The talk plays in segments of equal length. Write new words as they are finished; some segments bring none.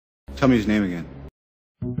Tell me his name again.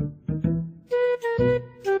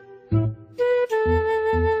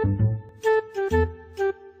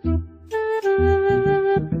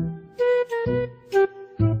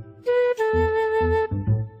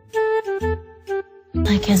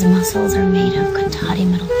 Like his muscles are made of contati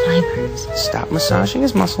metal fibers. Stop massaging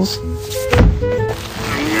his muscles.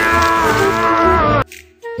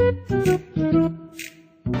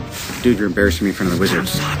 Dude, you're embarrassing me in front of the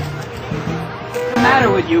wizards. What's the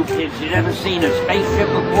matter with you kids? You never seen a spaceship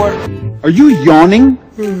before? Are you yawning?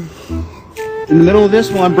 In the middle of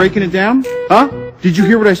this while I'm breaking it down? Huh? Did you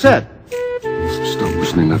hear what I said? Stop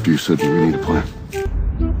listening after you said we need a plan.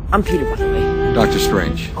 I'm Peter, by the way. Doctor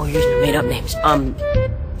Strange. Oh, yours are made up names. I'm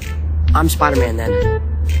Spider-Man then.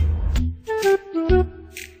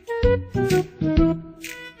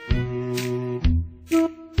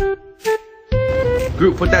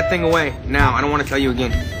 Groot, put that thing away. Now, I don't want to tell you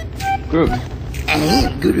again. Groot.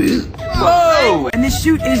 Whoa! And this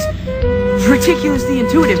suit is ridiculously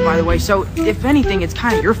intuitive, by the way, so if anything, it's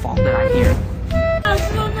kind of your fault that I'm here. This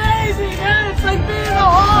is amazing, man! It's like being in the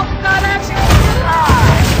Hulk, not actually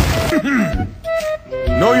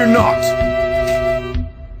alive! No, you're not.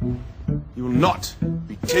 You will not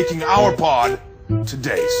be taking our pod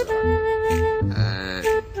today, sir.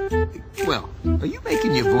 Well, are you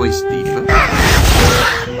making your voice deeper?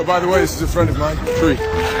 Oh, by the way, this is a friend of mine, Tree.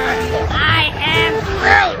 I am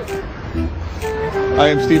Groot! I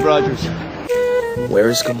am Steve Rogers. Where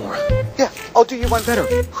is Gamora? Yeah, I'll do you one better.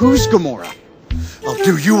 Who's Gamora? I'll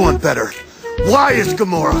do you one better. Why is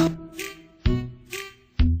Gamora?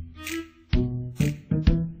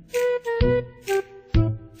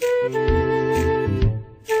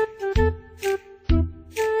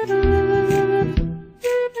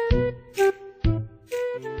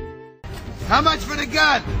 How much for the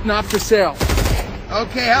gun? Not for sale.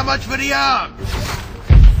 Okay, how much for the arm?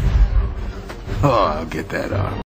 Oh, I'll get that arm.